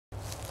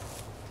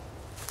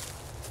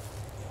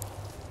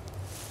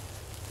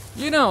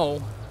You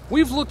know,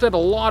 we've looked at a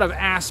lot of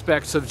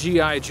aspects of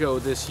G.I. Joe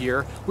this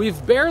year.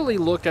 We've barely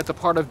looked at the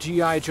part of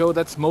G.I. Joe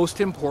that's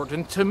most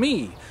important to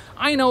me.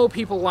 I know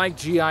people like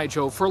G.I.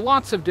 Joe for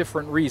lots of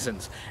different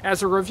reasons.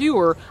 As a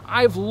reviewer,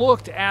 I've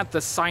looked at the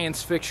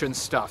science fiction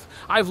stuff.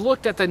 I've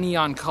looked at the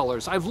neon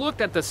colors. I've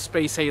looked at the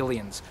space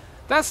aliens.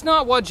 That's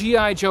not what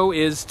G.I. Joe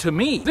is to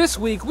me. This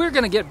week, we're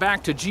going to get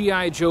back to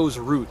G.I. Joe's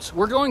roots.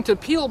 We're going to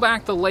peel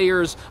back the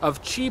layers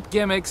of cheap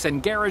gimmicks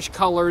and garish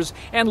colors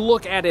and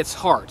look at its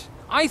heart.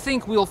 I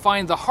think we'll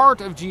find the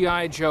heart of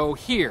G.I. Joe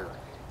here,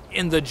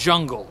 in the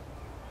jungle.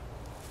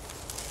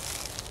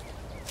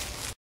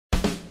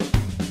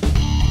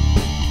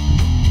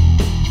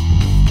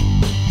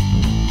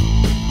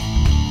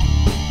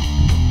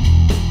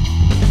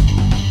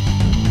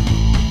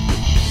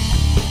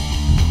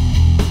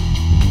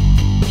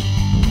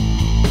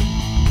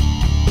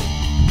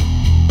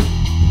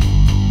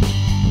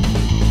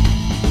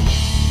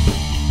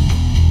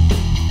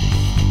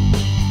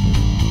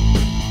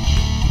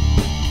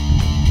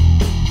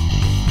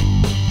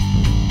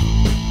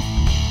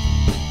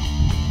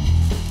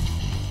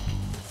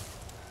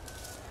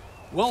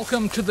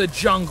 Welcome to the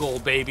jungle,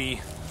 baby.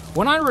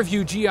 When I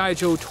review G.I.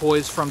 Joe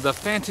toys from the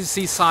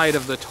fantasy side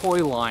of the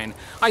toy line,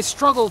 I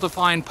struggle to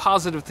find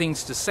positive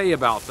things to say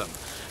about them.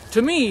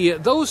 To me,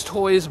 those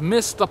toys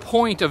miss the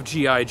point of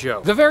G.I.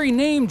 Joe. The very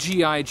name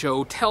G.I.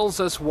 Joe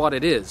tells us what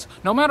it is.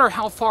 No matter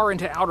how far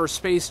into outer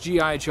space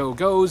G.I. Joe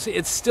goes,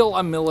 it's still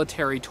a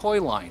military toy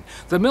line.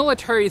 The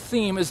military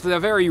theme is the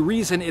very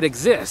reason it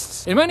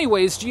exists. In many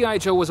ways, G.I.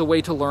 Joe was a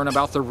way to learn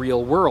about the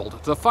real world.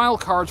 The file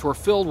cards were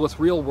filled with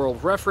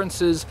real-world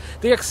references.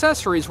 The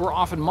accessories were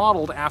often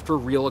modeled after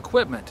real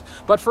equipment.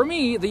 But for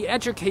me, the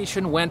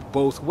education went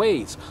both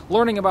ways.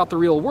 Learning about the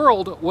real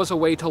world was a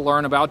way to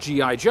learn about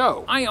G.I.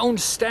 Joe. I owned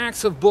stacks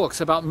of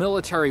books about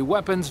military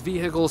weapons,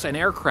 vehicles, and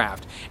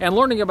aircraft, and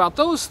learning about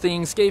those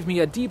things gave me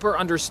a deeper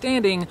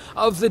understanding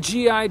of the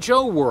G.I.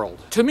 Joe world.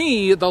 To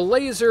me, the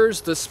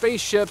lasers, the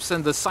spaceships,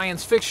 and the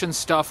science fiction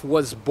stuff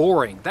was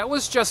boring. That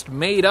was just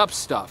made-up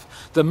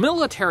stuff. The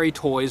military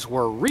toys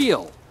were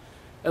real.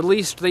 At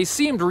least, they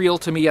seemed real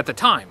to me at the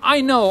time.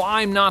 I know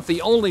I'm not the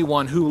only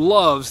one who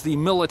loves the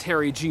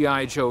military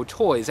G.I. Joe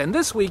toys, and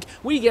this week,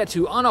 we get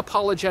to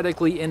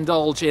unapologetically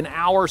indulge in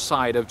our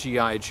side of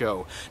G.I.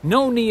 Joe.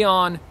 No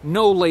neon,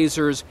 no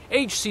lasers,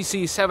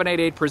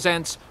 HCC788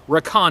 presents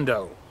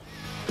Recondo.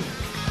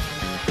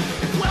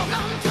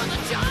 Welcome to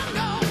the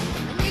jungle.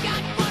 We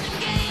got fun and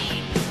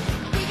games.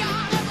 We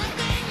got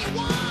everything you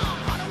want.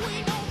 How do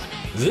we know the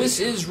name? This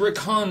is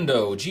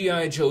Recondo,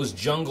 G.I. Joe's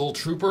Jungle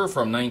Trooper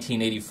from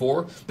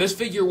 1984. This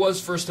figure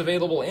was first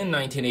available in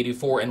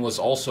 1984 and was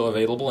also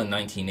available in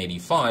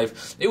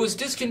 1985. It was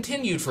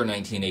discontinued for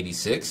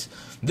 1986.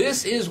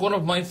 This is one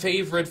of my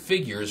favorite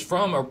figures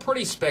from a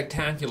pretty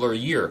spectacular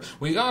year.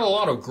 We got a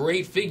lot of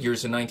great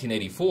figures in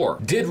 1984.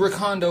 Did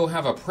Recondo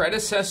have a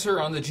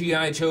predecessor on the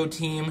G.I. Joe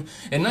team?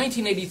 In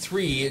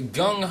 1983,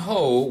 Gung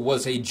Ho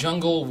was a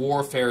jungle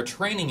warfare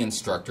training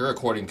instructor,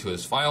 according to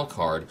his file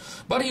card,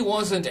 but he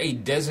wasn't a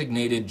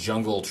designated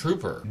jungle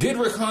trooper. Did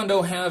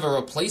Recondo have a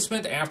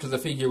replacement after the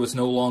figure was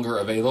no longer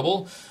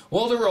available?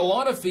 Well, there were a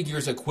lot of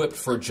figures equipped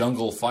for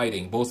jungle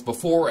fighting, both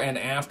before and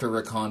after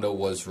Recondo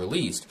was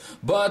released,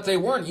 but they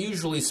weren't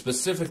usually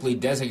specifically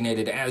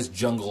designated as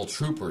jungle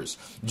troopers.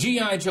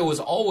 G.I. Joe was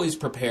always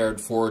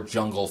prepared for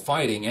jungle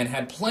fighting and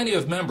had plenty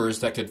of members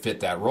that could fit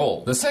that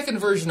role. The second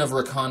version of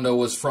Recondo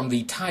was from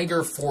the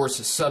Tiger Force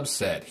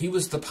subset. He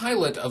was the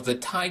pilot of the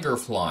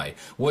Tigerfly,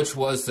 which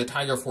was the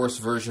Tiger Force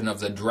version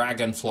of the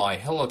Dragonfly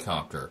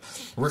helicopter.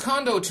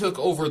 Recondo took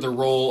over the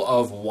role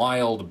of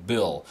Wild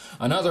Bill,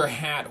 another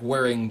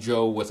hat-wearing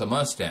Joe with a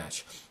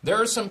mustache. There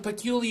are some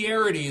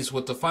peculiarities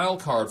with the file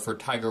card for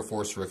Tiger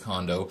Force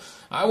Recondo.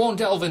 I won't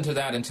delve into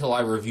that until I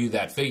review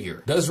that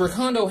figure. Does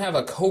Recondo have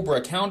a Cobra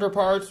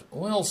counterpart?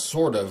 Well,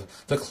 sort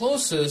of. The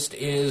closest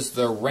is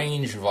the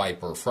Range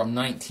Viper from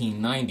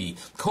 1990,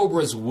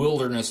 Cobra's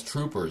Wilderness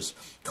Troopers.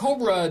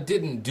 Cobra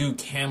didn't do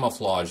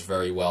camouflage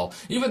very well.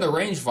 Even the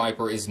Range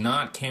Viper is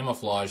not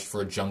camouflaged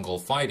for jungle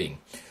fighting.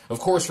 Of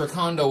course,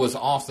 Recondo was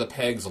off the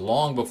pegs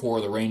long before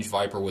the Range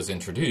Viper was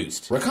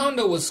introduced.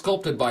 Recondo was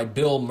sculpted by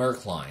Bill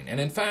Merklein, and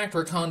in fact,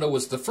 Recondo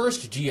was the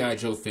first G.I.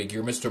 Joe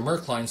figure Mr.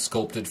 Merklein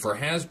sculpted for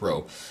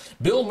Hasbro.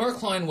 Bill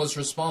Merklein was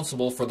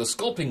responsible for the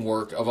sculpting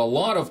work of a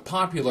lot of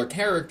popular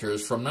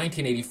characters from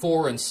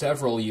 1984 and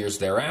several years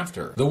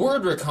thereafter. The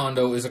word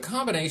Recondo is a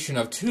combination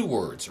of two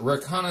words,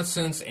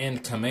 reconnaissance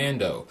and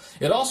commando.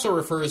 It also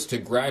refers to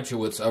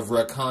graduates of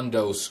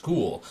Recondo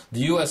School,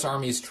 the U.S.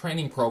 Army's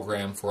training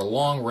program for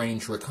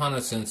long-range reconnaissance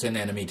in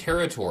enemy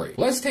territory.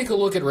 Let's take a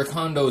look at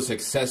Recondo's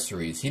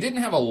accessories. He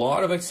didn't have a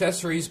lot of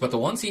accessories, but the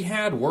ones he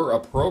had were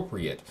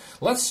appropriate.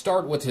 Let's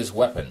start with his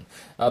weapon.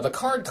 The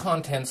card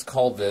contents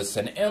call this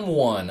an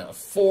M1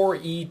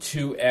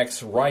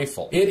 4E2X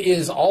rifle. It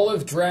is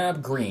olive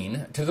drab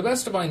green. To the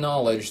best of my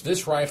knowledge,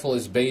 this rifle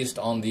is based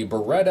on the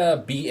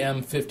Beretta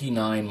BM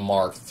 59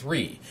 Mark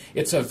III.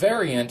 It's a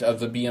variant of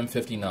the BM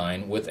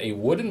 59 with a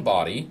wooden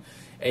body,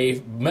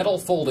 a metal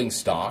folding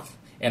stock,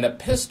 and a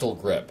pistol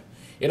grip.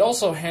 It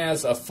also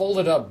has a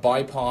folded up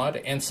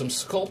bipod and some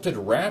sculpted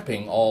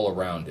wrapping all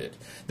around it.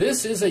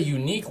 This is a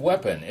unique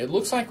weapon. It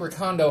looks like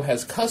Recondo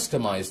has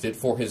customized it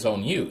for his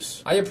own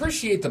use. I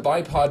appreciate the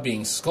bipod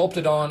being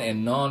sculpted on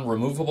and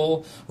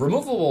non-removable.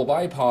 Removable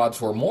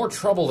bipods were more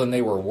trouble than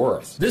they were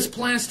worth. This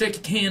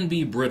plastic can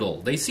be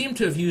brittle. They seem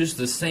to have used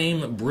the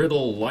same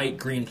brittle light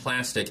green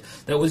plastic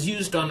that was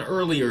used on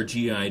earlier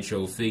G.I.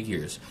 Joe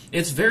figures.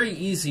 It's very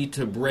easy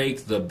to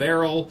break the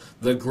barrel,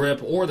 the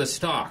grip, or the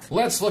stock.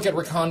 Let's look at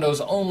Recondo's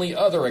only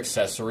other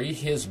accessory,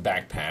 his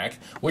backpack,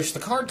 which the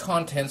card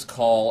contents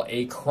call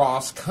a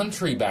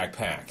cross-country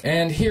backpack.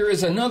 And here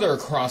is another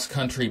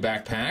cross-country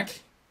backpack.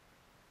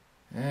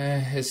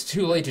 It's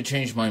too late to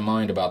change my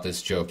mind about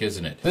this joke,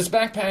 isn't it? This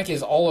backpack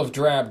is olive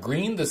drab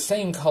green, the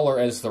same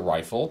color as the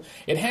rifle.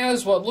 It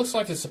has what looks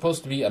like it's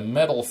supposed to be a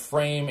metal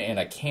frame and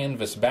a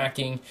canvas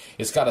backing.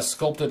 It's got a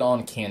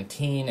sculpted-on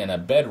canteen and a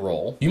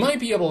bedroll. You might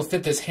be able to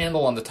fit this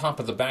handle on the top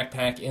of the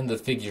backpack in the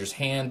figure's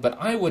hand, but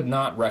I would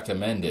not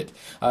recommend it.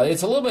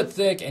 It's a little bit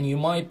thick, and you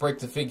might break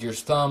the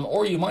figure's thumb,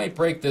 or you might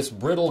break this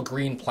brittle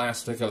green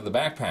plastic of the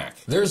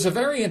backpack. There's a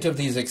variant of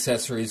these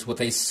accessories with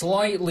a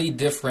slightly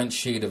different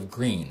shade of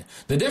green.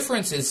 The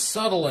difference is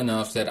subtle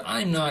enough that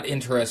I'm not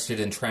interested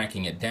in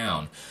tracking it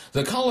down.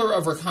 The color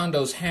of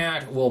Recondo's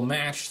hat will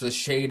match the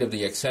shade of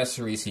the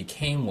accessories he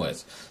came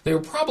with. They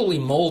probably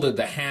molded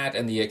the hat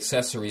and the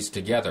accessories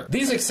together.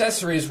 These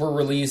accessories were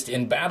released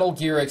in Battle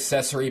Gear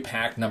Accessory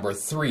Pack number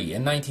 3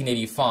 in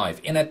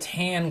 1985 in a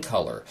tan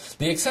color.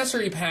 The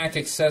accessory pack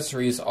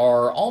accessories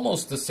are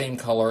almost the same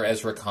color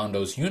as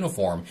Recondo's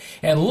uniform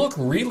and look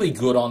really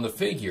good on the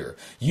figure.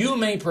 You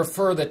may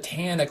prefer the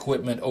tan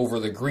equipment over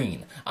the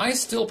green. I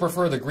still prefer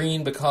the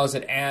green because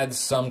it adds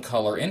some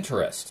color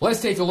interest.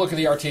 Let's take a look at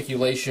the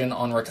articulation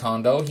on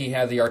Recondo. He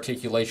had the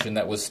articulation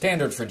that was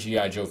standard for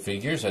G.I. Joe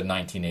figures in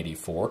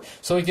 1984,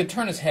 so he could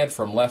turn his head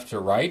from left to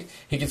right.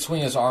 He could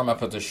swing his arm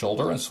up at the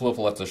shoulder and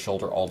swivel at the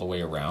shoulder all the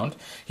way around.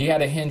 He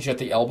had a hinge at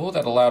the elbow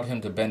that allowed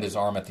him to bend his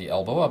arm at the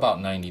elbow about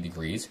 90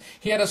 degrees.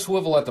 He had a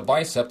swivel at the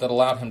bicep that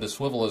allowed him to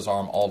swivel his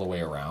arm all the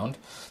way around.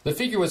 The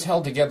figure was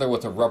held together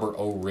with a rubber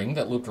O-ring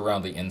that looped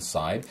around the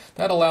inside.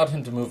 That allowed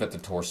him to move at the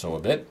torso a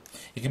bit.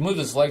 He could move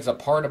his legs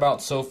apart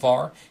about so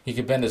far. He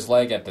could bend his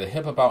leg at the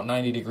hip about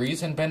 90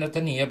 degrees and bend at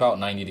the knee about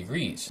 90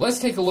 degrees. Let's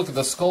take a look at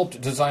the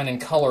sculpt, design,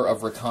 and color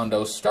of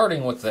Recondo,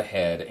 starting with the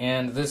head.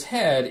 And this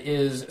head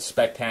is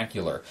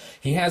spectacular.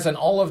 He has an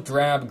olive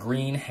drab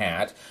green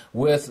hat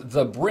with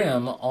the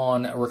brim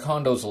on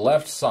Recondo's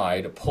left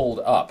side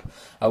pulled up.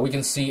 We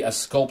can see a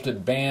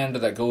sculpted band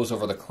that goes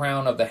over the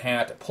crown of the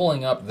hat,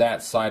 pulling up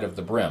that side of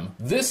the brim.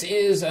 This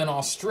is an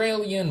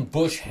Australian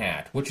bush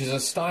hat, which is a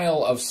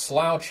style of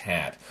slouch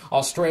hat.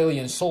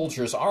 Australian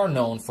soldiers are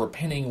known for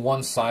pinning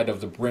one side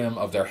of the brim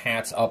of their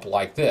hats up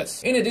like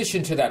this. In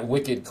addition to that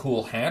wicked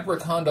cool hat,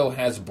 Recondo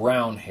has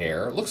brown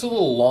hair, looks a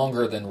little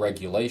longer than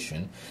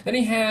regulation. Then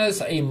he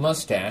has a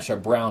mustache, a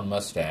brown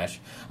mustache.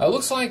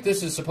 Looks like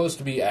this is supposed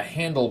to be a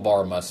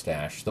handlebar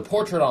mustache. The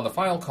portrait on the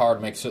file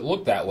card makes it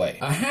look that way.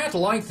 A hat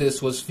like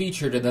this was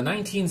featured in the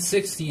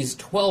 1960s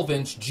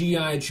 12-inch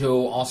G.I.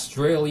 Joe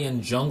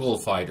Australian Jungle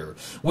Fighter,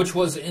 which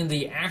was in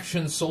the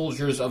Action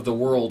Soldiers of the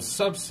World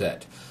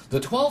subset. The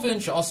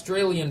 12-inch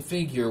Australian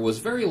figure was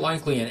very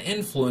likely an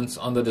influence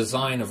on the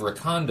design of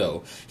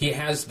Recondo. He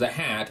has the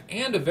hat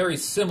and a very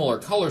similar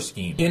color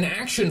scheme. In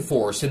Action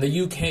Force in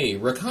the UK,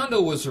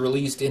 Recondo was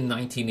released in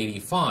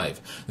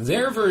 1985.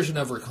 Their version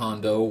of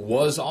Recondo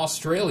was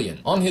Australian.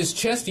 On his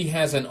chest he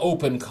has an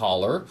open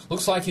collar.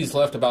 Looks like he's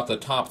left about the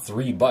top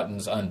 3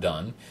 buttons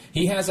undone.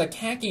 He has a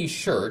khaki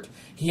shirt.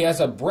 He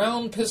has a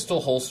brown pistol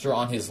holster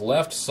on his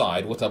left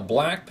side with a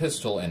black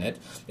pistol in it.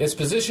 It's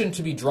positioned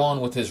to be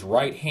drawn with his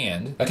right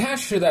hand.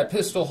 Attached to that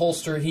pistol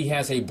holster, he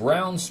has a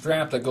brown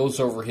strap that goes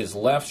over his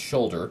left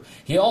shoulder.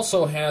 He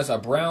also has a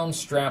brown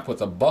strap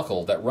with a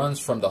buckle that runs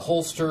from the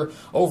holster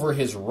over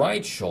his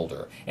right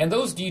shoulder. And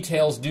those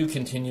details do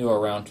continue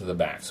around to the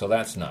back, so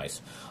that's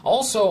nice.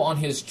 Also on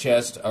his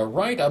chest,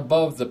 right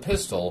above the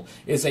pistol,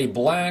 is a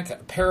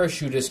black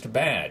parachutist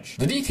badge.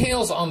 The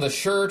details on the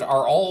shirt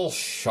are all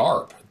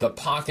sharp. The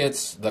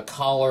pockets, the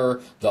collar,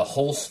 the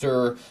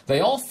holster, they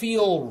all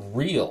feel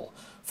real.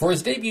 For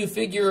his debut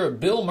figure,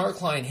 Bill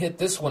Merklein hit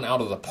this one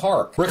out of the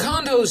park.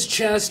 Recondo's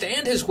chest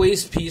and his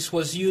waist piece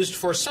was used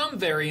for some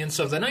variants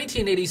of the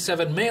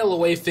 1987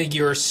 mail-away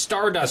figure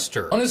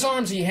Starduster. On his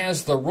arms he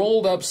has the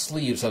rolled-up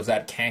sleeves of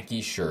that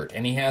khaki shirt,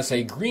 and he has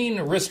a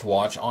green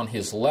wristwatch on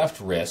his left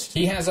wrist.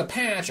 He has a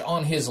patch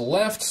on his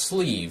left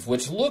sleeve,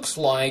 which looks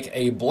like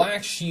a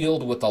black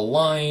shield with a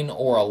line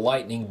or a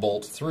lightning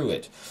bolt through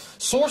it.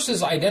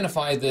 Sources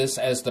identify this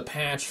as the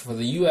patch for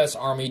the U.S.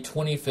 Army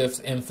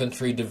 25th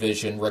Infantry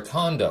Division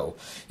Recondo.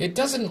 It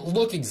doesn't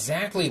look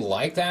exactly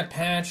like that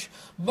patch,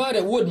 but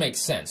it would make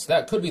sense.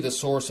 That could be the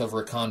source of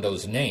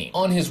Recondo's name.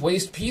 On his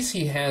waist piece,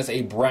 he has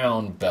a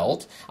brown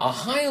belt, a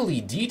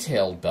highly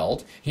detailed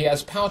belt. He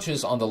has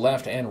pouches on the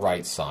left and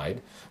right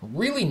side.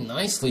 Really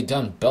nicely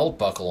done belt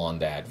buckle on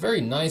that. Very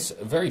nice,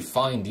 very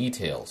fine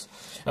details.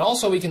 And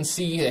also we can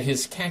see that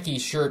his khaki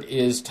shirt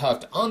is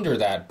tucked under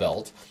that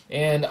belt,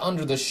 and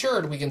under the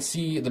shirt we can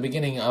see the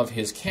beginning of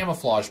his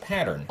camouflage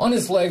pattern. On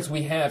his legs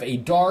we have a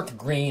dark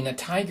green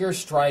tiger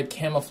stripe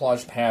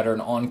camouflage pattern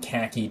on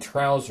khaki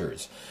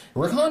trousers.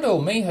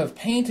 Recondo may have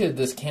painted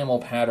this camel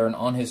pattern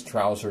on his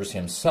trousers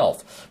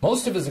himself.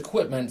 Most of his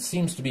equipment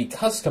seems to be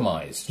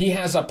customized. He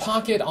has a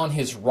pocket on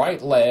his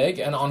right leg,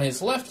 and on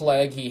his left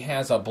leg he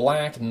has a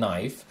black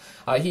knife.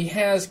 He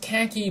has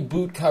khaki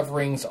boot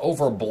coverings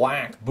over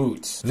black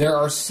boots. There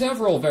are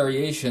several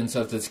variations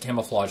of this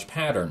camouflage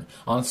pattern.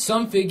 On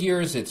some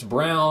figures it's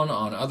brown,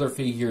 on other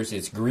figures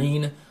it's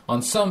green.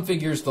 On some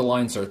figures the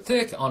lines are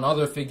thick, on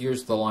other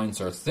figures the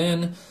lines are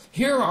thin.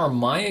 Here are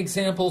my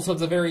examples of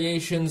the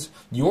variations.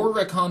 Your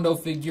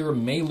Recondo figure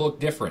may look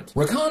different.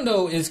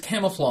 Recondo is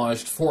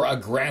camouflaged for a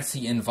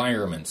grassy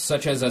environment,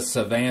 such as a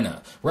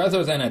savanna,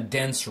 rather than a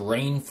dense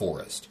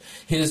rainforest.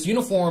 His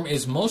uniform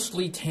is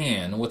mostly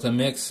tan with a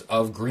mix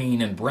of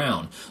green and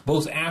brown.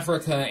 Both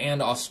Africa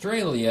and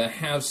Australia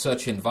have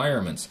such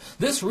environments.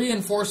 This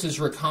reinforces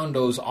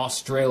Recondo's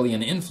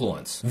Australian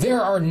influence.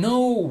 There are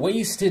no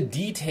wasted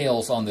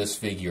details on this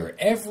figure.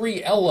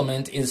 Every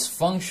element is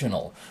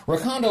functional.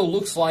 Recondo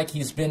looks like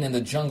he's been in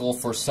the jungle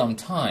for some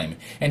time,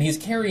 and he's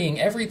carrying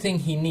everything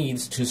he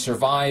needs to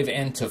survive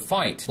and to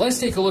fight. Let's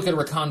take a look at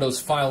Recondo's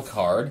file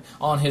card.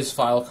 On his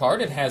file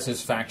card, it has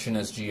his faction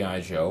as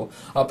G.I. Joe.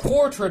 A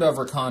portrait of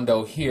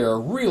Recondo here,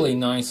 really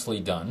nicely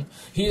done.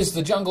 He is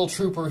the jungle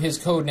trooper. His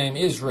code name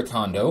is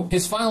Recondo.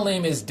 His file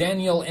name is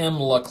Daniel M.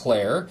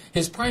 LeClaire.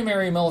 His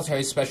primary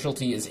military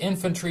specialty is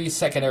infantry.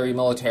 Secondary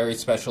military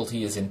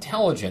specialty is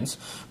intelligence.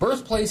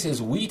 Birthplace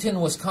is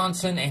Wheaton,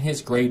 Wisconsin, and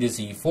his grade is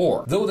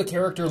E4. Though the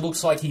character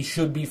looks like he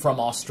should be from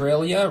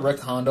Australia,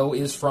 Recondo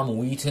is from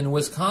Wheaton,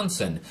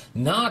 Wisconsin.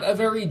 Not a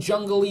very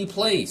jungly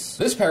place.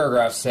 This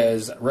paragraph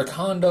says,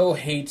 Recondo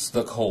hates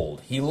the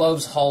cold. He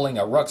loves hauling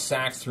a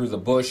rucksack through the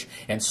bush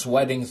and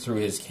sweating through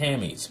his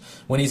camis.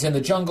 When he's in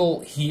the jungle,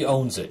 he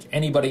owns it.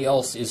 Anybody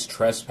else is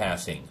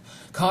trespassing.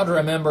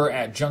 Cadre member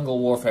at Jungle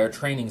Warfare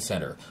Training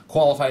Center.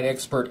 Qualified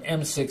expert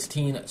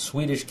M16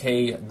 Swedish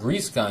K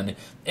grease gun,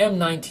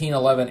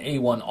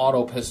 M1911A1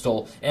 auto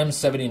pistol,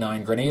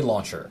 M79 grenade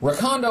launcher.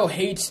 Recondo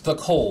hates the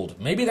cold.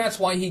 Maybe that's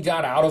why he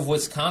got out of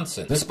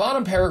Wisconsin. This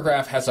bottom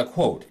paragraph has a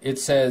quote. It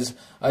says,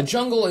 a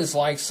jungle is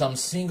like some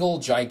single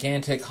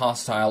gigantic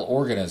hostile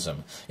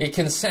organism. It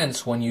can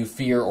sense when you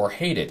fear or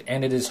hate it,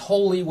 and it is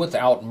wholly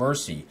without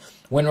mercy.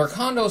 When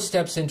Recondo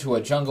steps into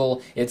a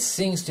jungle, it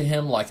sings to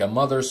him like a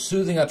mother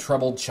soothing a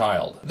troubled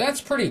child.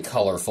 That's pretty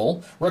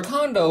colorful.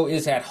 Recondo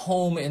is at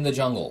home in the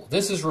jungle.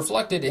 This is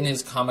reflected in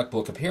his comic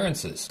book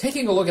appearances.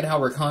 Taking a look at how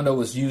Recondo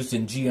was used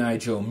in G.I.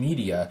 Joe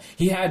media,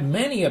 he had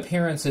many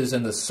appearances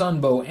in the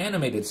Sunbow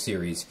animated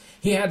series.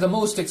 He had the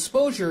most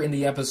exposure in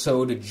the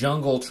episode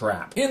Jungle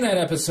Trap. In that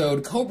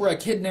episode, Cobra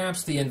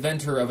kidnaps the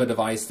inventor of a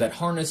device that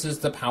harnesses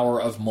the power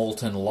of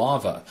molten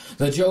lava.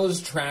 The Joes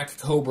track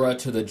Cobra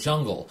to the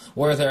jungle,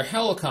 where their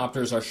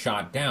helicopters are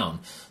shot down.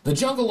 The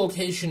jungle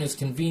location is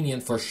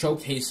convenient for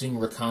showcasing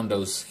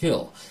Recondo's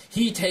skill.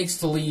 He takes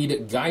the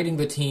lead, guiding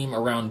the team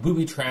around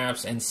booby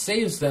traps and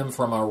saves them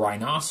from a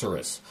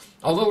rhinoceros.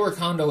 Although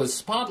Recondo is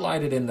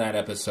spotlighted in that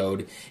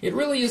episode, it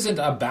really isn't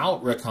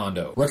about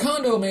Recondo.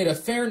 Recondo made a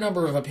fair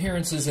number of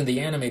appearances in the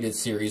animated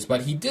series,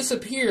 but he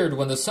disappeared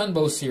when the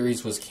Sunbow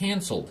series was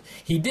cancelled.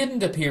 He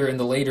didn't appear in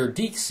the later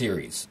Deke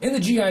series. In the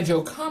G.I.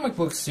 Joe comic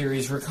book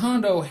series,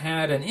 Recondo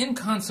had an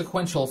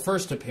inconsequential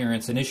first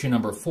appearance in issue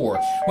number 4,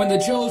 when the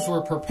Joes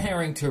were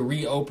preparing to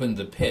reopen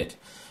the pit.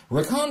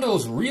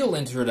 Recondo's real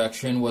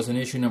introduction was in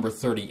issue number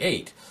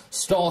 38.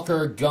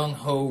 Stalker,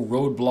 Gung-Ho,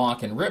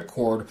 Roadblock, and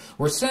Ripcord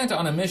were sent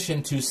on a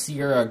mission to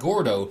Sierra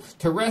Gordo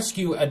to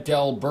rescue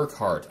Adele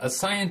Burkhart, a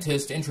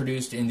scientist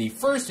introduced in the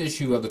first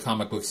issue of the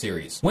comic book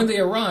series. When they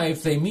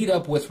arrive, they meet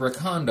up with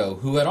Recondo,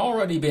 who had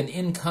already been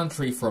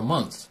in-country for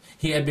months.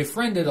 He had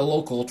befriended a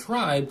local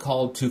tribe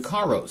called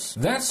Tucaros.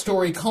 That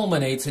story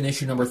culminates in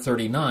issue number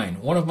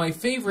 39, one of my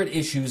favorite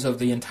issues of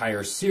the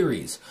entire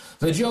series.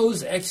 The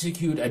Joes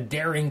execute a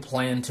daring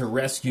plan to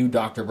rescue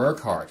Dr.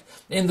 Burkhart.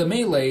 In the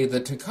melee,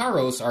 the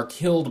Tucaros are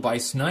killed by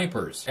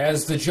snipers.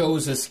 As the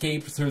Joes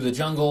escape through the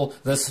jungle,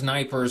 the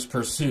snipers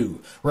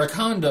pursue.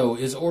 Recondo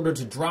is ordered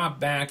to drop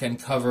back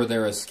and cover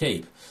their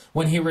escape.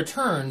 When he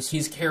returns,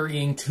 he's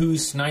carrying 2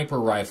 sniper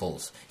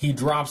rifles. He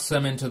drops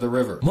them into the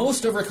river.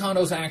 Most of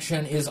Recondo's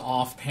action is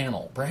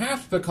off-panel,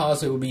 perhaps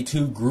because it would be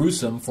too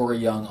gruesome for a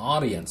young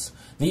audience.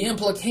 The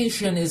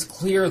implication is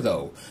clear,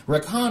 though.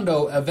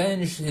 Recondo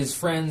avenged his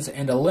friends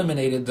and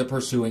eliminated the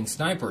pursuing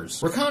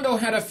snipers. Recondo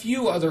had a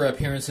few other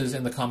appearances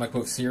in the comic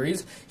book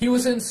series. He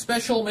was in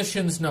Special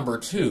Missions number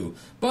 2,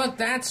 but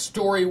that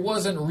story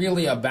wasn't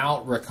really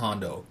about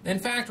Recondo. In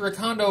fact,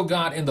 Recondo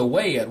got in the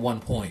way at one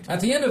point.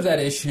 At the end of that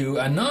issue,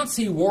 a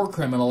Nazi war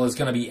criminal is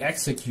going to be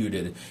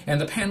executed, and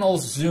the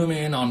panels zoom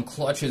in on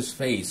Clutch's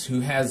face,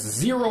 who has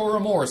zero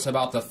remorse us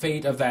about the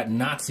fate of that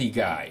Nazi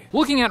guy.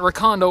 Looking at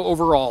Recondo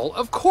overall,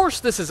 of course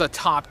this is a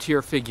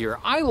top-tier figure.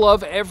 I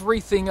love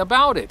everything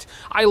about it.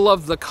 I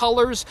love the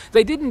colors.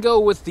 They didn't go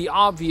with the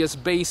obvious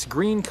base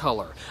green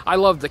color. I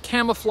love the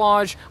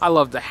camouflage. I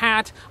love the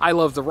hat. I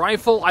love the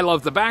rifle. I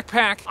love the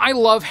backpack. I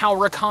love how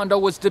Recondo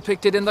was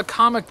depicted in the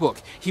comic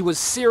book. He was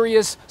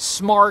serious,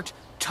 smart,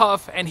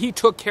 tough, and he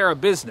took care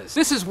of business.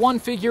 This is one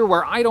figure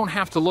where I don't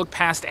have to look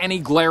past any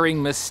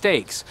glaring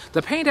mistakes.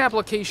 The paint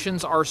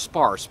applications are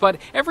sparse, but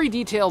every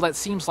detail that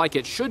seems like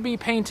it should be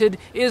painted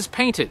is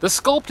painted. The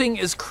sculpting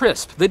is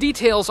crisp. The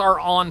details are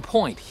on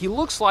point. He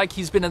looks like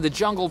he's been in the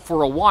jungle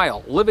for a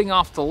while, living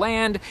off the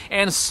land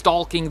and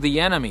stalking the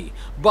enemy.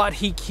 But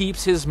he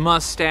keeps his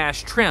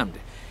mustache trimmed.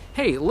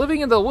 Hey,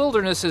 living in the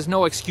wilderness is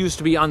no excuse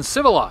to be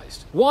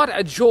uncivilized. What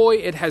a joy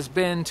it has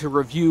been to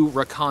review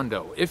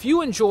Recondo. If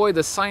you enjoy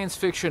the science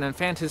fiction and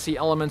fantasy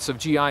elements of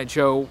G.I.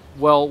 Joe,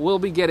 well, we'll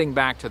be getting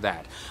back to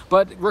that.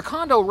 But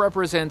Recondo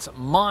represents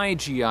my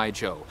G.I.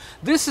 Joe.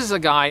 This is a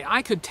guy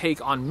I could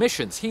take on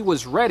missions. He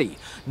was ready.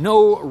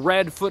 No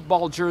red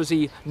football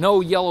jersey,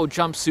 no yellow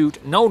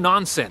jumpsuit, no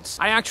nonsense.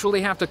 I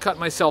actually have to cut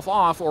myself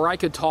off or I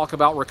could talk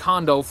about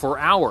Recondo for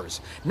hours.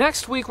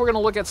 Next week we're going to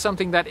look at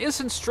something that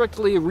isn't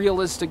strictly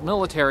realistic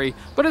military,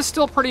 but is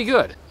still pretty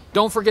good.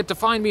 Don't forget to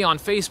find me on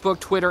Facebook,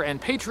 Twitter,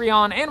 and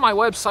Patreon, and my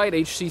website,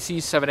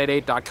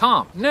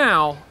 HCC788.com.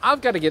 Now, I've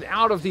got to get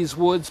out of these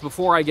woods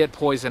before I get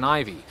poison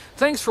ivy.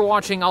 Thanks for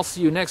watching. I'll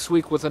see you next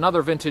week with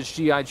another vintage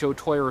G.I. Joe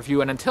toy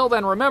review, and until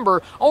then,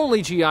 remember,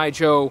 only G.I.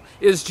 Joe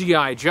is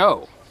G.I.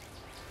 Joe.